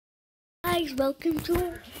guys, welcome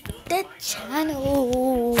to the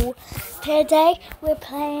channel. Today we're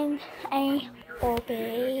playing a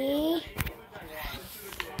obby.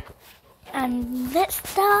 And let's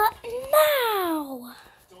start now.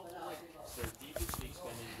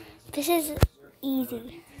 This is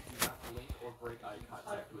easy.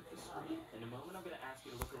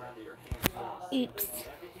 Oops.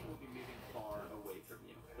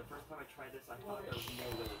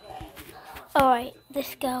 Alright,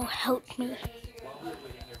 this girl helped me.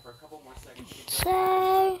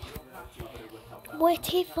 So,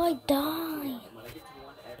 what if I die?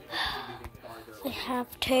 I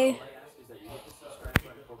have to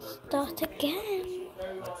start again.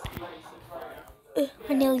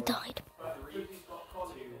 I nearly died.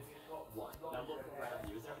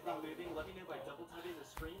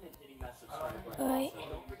 Alright.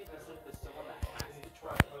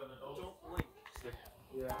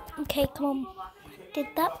 Okay, come on. Did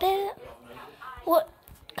that bit? What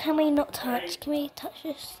can we not touch? Can we touch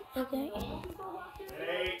this? Okay.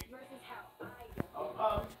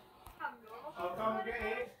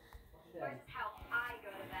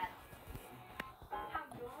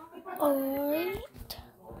 Alright.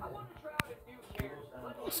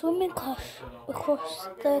 Swimming across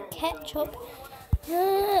the ketchup.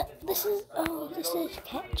 This is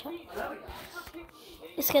ketchup.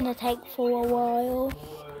 It's gonna take for a while.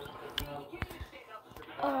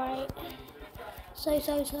 Alright. So.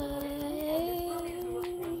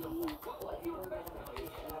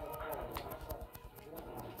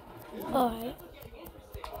 Alright.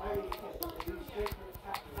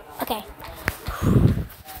 Okay.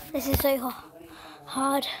 This is so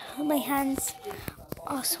hard. My hands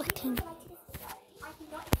are sweating.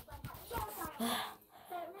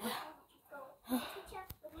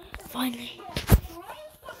 Finally.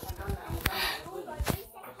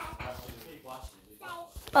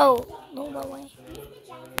 Oh, not that way.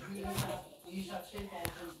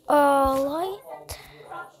 Alright.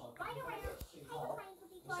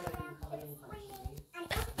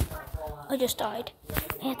 I just died.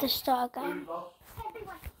 I have to start again.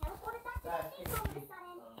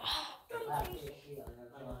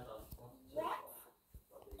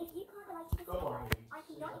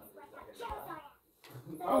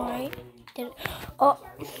 Alright. Oh,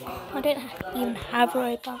 I don't even have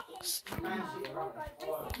Roblox.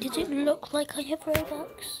 Did it look like I have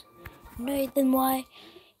Roblox? No, then why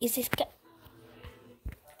is this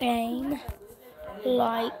game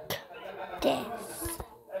like this?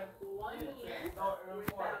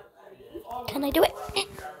 Can I do it?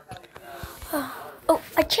 Oh,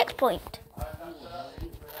 a checkpoint.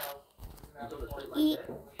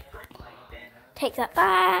 Take that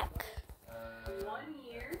back.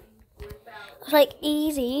 It's like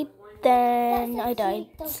easy, then I died,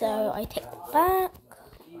 so I take it back.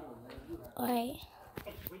 Alright.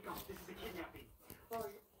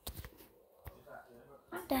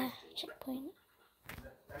 There, checkpoint.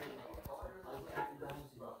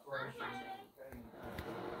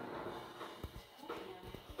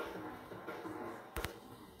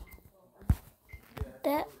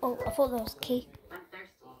 There. Oh, I thought that was key.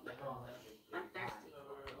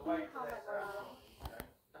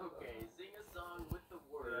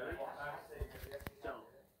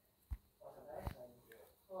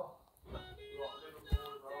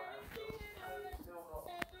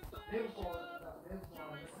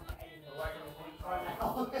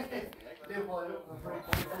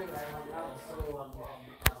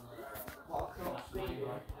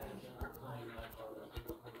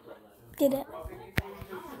 Did it.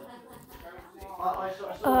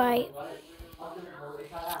 Alright.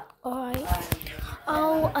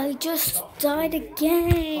 Oh, I just died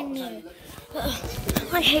again.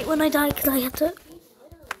 I hate when I die because I have to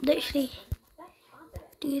literally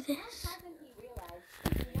do this.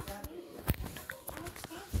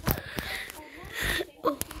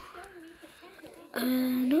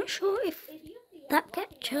 Not sure if that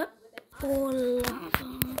ketchup or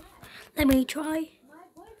lava. Let me try.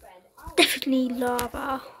 Definitely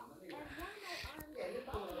lava.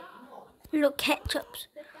 Look, ketchup's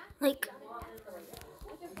like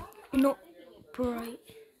not bright.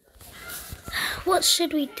 What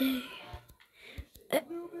should we do?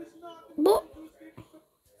 What?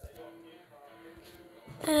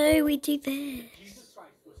 Oh, we do this.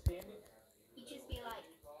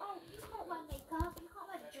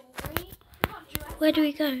 Where do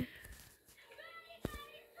we go?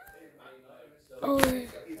 Oh.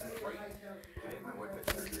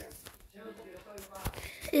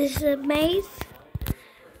 Is this a maze?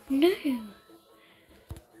 No. It's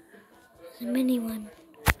a mini one.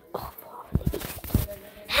 Oh,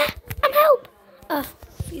 I'm help! Oh,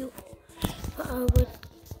 phew. but I would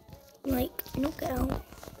like knock it out.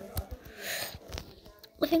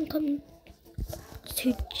 I think I'm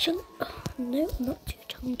too chunky. Oh, no, not too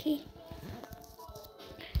chunky.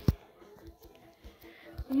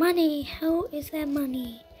 Money, how is there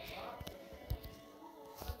money?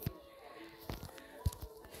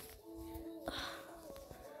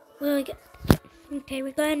 Where I get? Okay,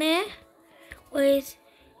 we're going there. With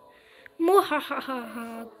more ha ha ha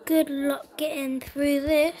ha. Good luck getting through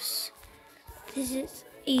this. This is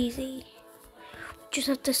easy. Just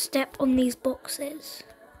have to step on these boxes.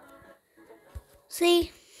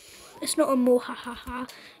 See? It's not a more ha ha ha.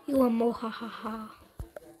 You are more ha ha ha.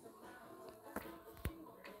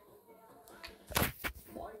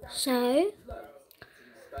 So,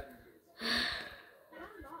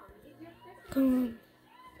 come on.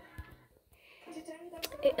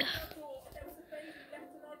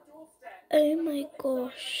 Oh my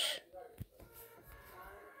gosh.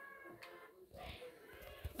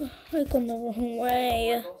 I've gone the wrong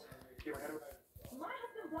way.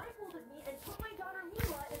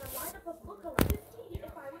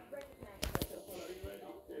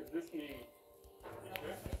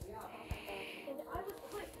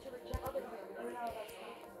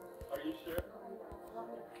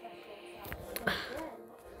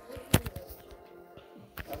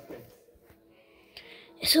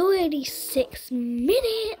 It's already 6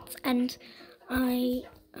 minutes and I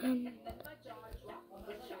am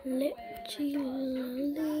literally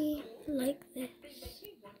like this.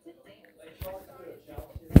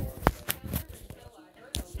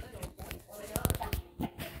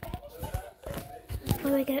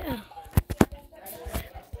 Where we go? Oh.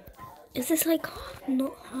 Is this like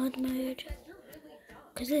not hard mode?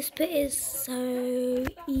 Because this bit is so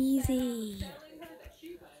easy.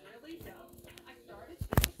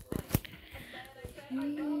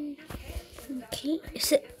 Okay,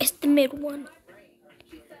 it's the middle one.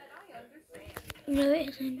 No, it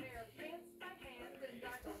isn't.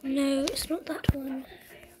 No, it's not that one.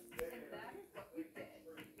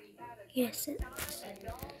 Yes, it's.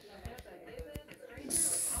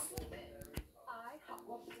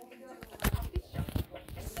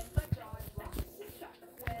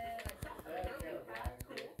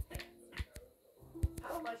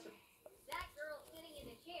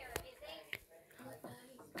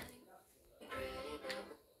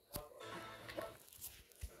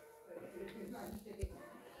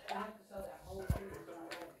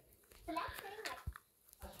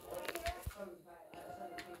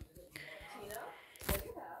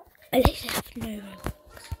 I literally have no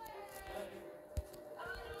roblox.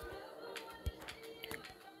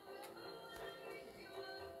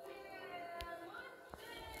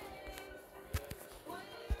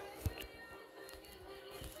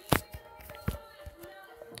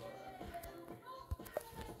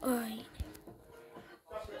 Alright.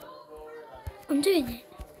 I'm doing it.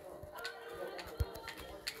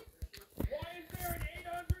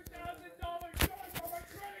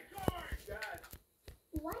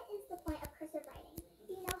 What is the point of cursive writing?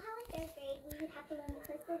 Do you know how in 3rd grade we would have to learn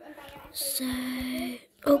cursive and write our essays? So,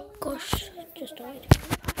 oh gosh, just died.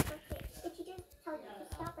 The teachers tell you to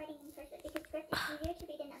stop writing in cursive because script is easier to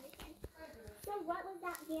read and understand. So what was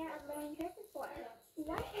that year of learning cursive for?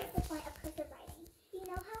 What is the point of cursive writing? Do you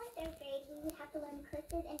know how in 3rd grade we would have to learn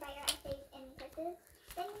cursive and write our essays in cursive?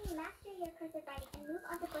 Then when you master your cursive writing and move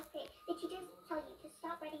on to 4th grade, the teachers tell you to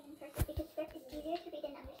stop writing in cursive because script is easier to read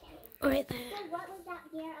and understand. Right there. So what was that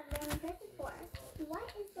year of learning cursive for?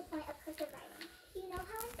 What is the point of cursive writing? Do you know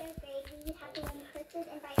how in 3rd grade we would have to learn cursive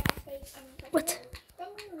and write our essays in cursive? What?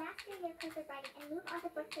 Then when you master your cursive writing and move on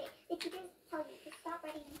to 4th grade, the teachers tell you to stop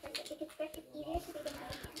writing in cursive because script is easier to read and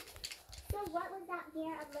understand. So what was that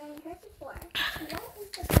year of learning cursive for? What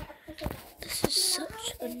is the point of cursive writing? This is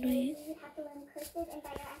such annoying. We would have to learn cursive and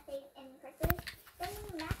write our essays in cursive. Then when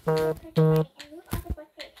you master your cursive writing and move on to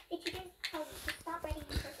 4th grade, the teachers tell you to stop writing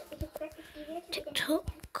in cursive because script is easier to read and TikTok,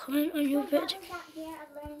 understand. comment on your So what video. was that year of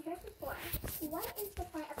learning cursive for? What is the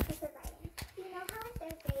point of cursive writing? Do you know how in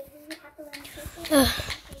 3rd grade we would have to learn cursive and write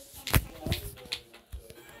our essays in cursive?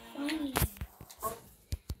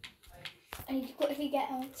 I need to quickly get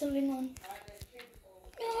something on.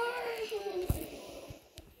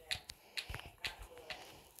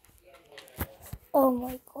 Oh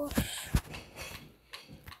my gosh.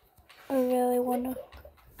 I really wanna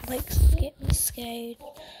like skip the stage.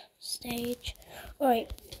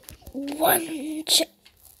 Alright. Take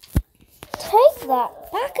that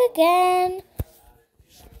back again.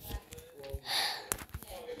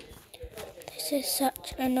 This is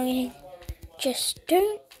such annoying. Just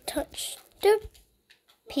don't touch the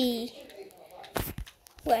P.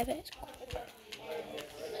 Whatever it's called.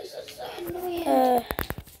 This is so annoying.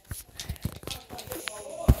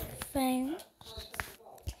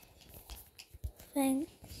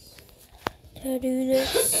 Thanks. To do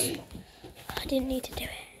this. I didn't need to do it.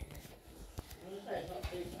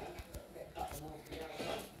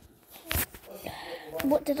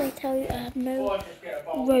 What did I tell you? I have no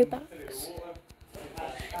Robux.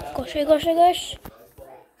 Gosh.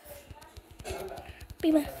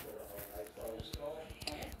 Beamer.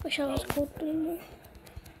 Wish I was called Beamer.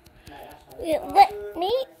 Let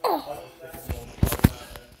me. Oh.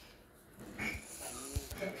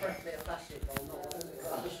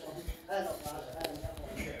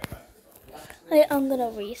 I'm gonna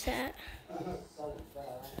reset.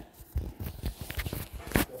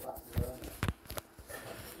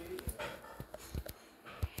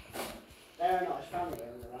 They're a nice family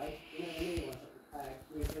over the way. You know the new ones that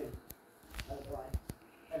moved in over the way.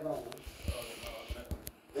 Everyone was.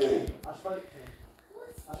 I spoke to him.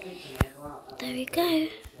 I think to him as well. There we go.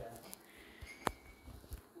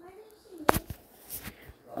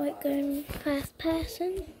 Right, going first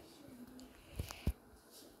person.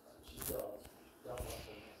 Well,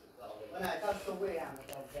 no, it does feel weird having a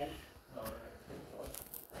dog again.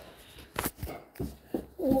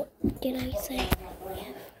 What did I say?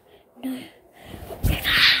 No.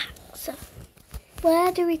 So,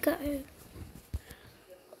 where do we go?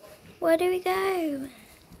 Where do we go?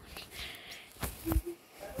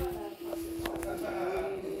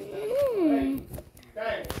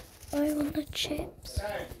 I want the chips.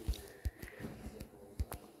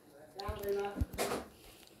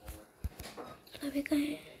 There we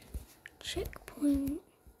go. Checkpoint.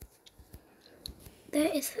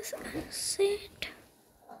 There is this acid.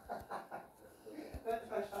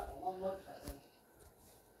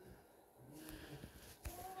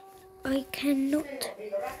 I cannot.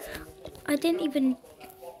 I didn't even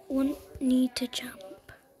need to jump.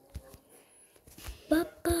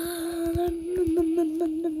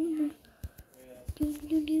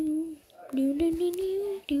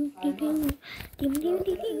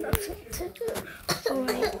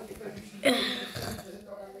 Alright.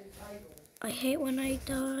 I hate when I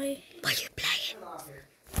die. Why you playing?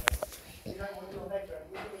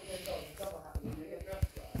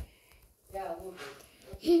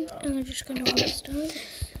 And I'm just gonna restart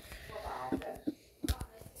this.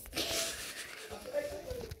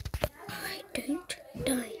 Alright, don't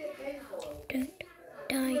die.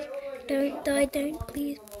 Don't die, don't,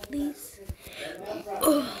 please.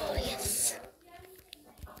 Oh, yes.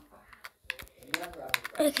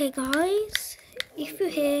 Okay, guys, if you're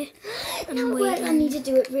here and waiting, I need to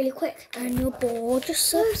do it really quick. And you're bored, just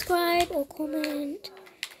subscribe or comment.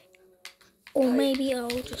 Or maybe I'll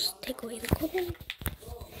just take away the comment.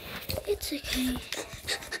 It's okay.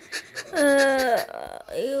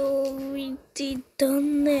 I already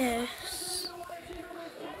done this.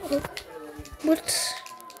 Oh, what?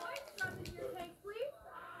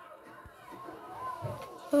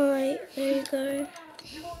 Alright, there you go.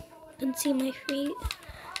 You can see my feet.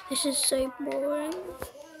 This is so boring.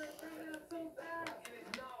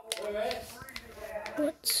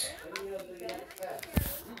 What?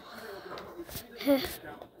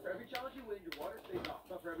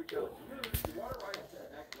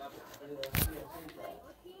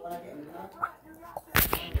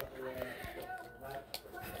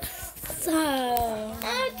 So,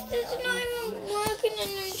 it's not even working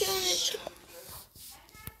and I'm doing it.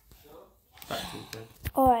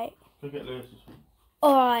 Alright.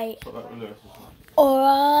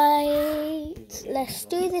 Alright. Let's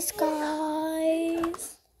do this,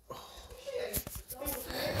 guys.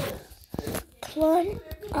 Climb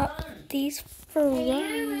up these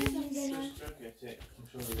thrones.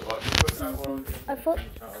 I thought,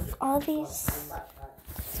 are these?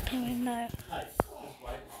 Okay, no.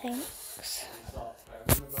 Thanks.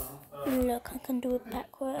 Look, I can do it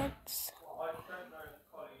backwards.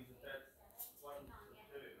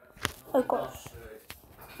 Oh gosh.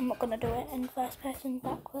 I'm not gonna do it in first person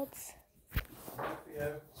backwards.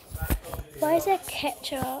 Why is there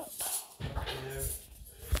ketchup?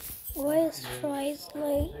 Why is fries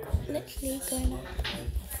like literally going up?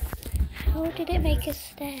 How did it make a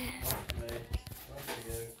stair?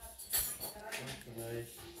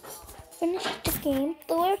 Finish the game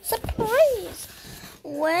for a surprise.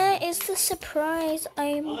 Where is the surprise?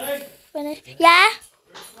 I'm finished. Yeah?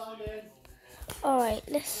 Alright,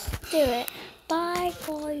 let's do it. Bye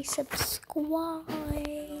guys,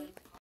 subscribe.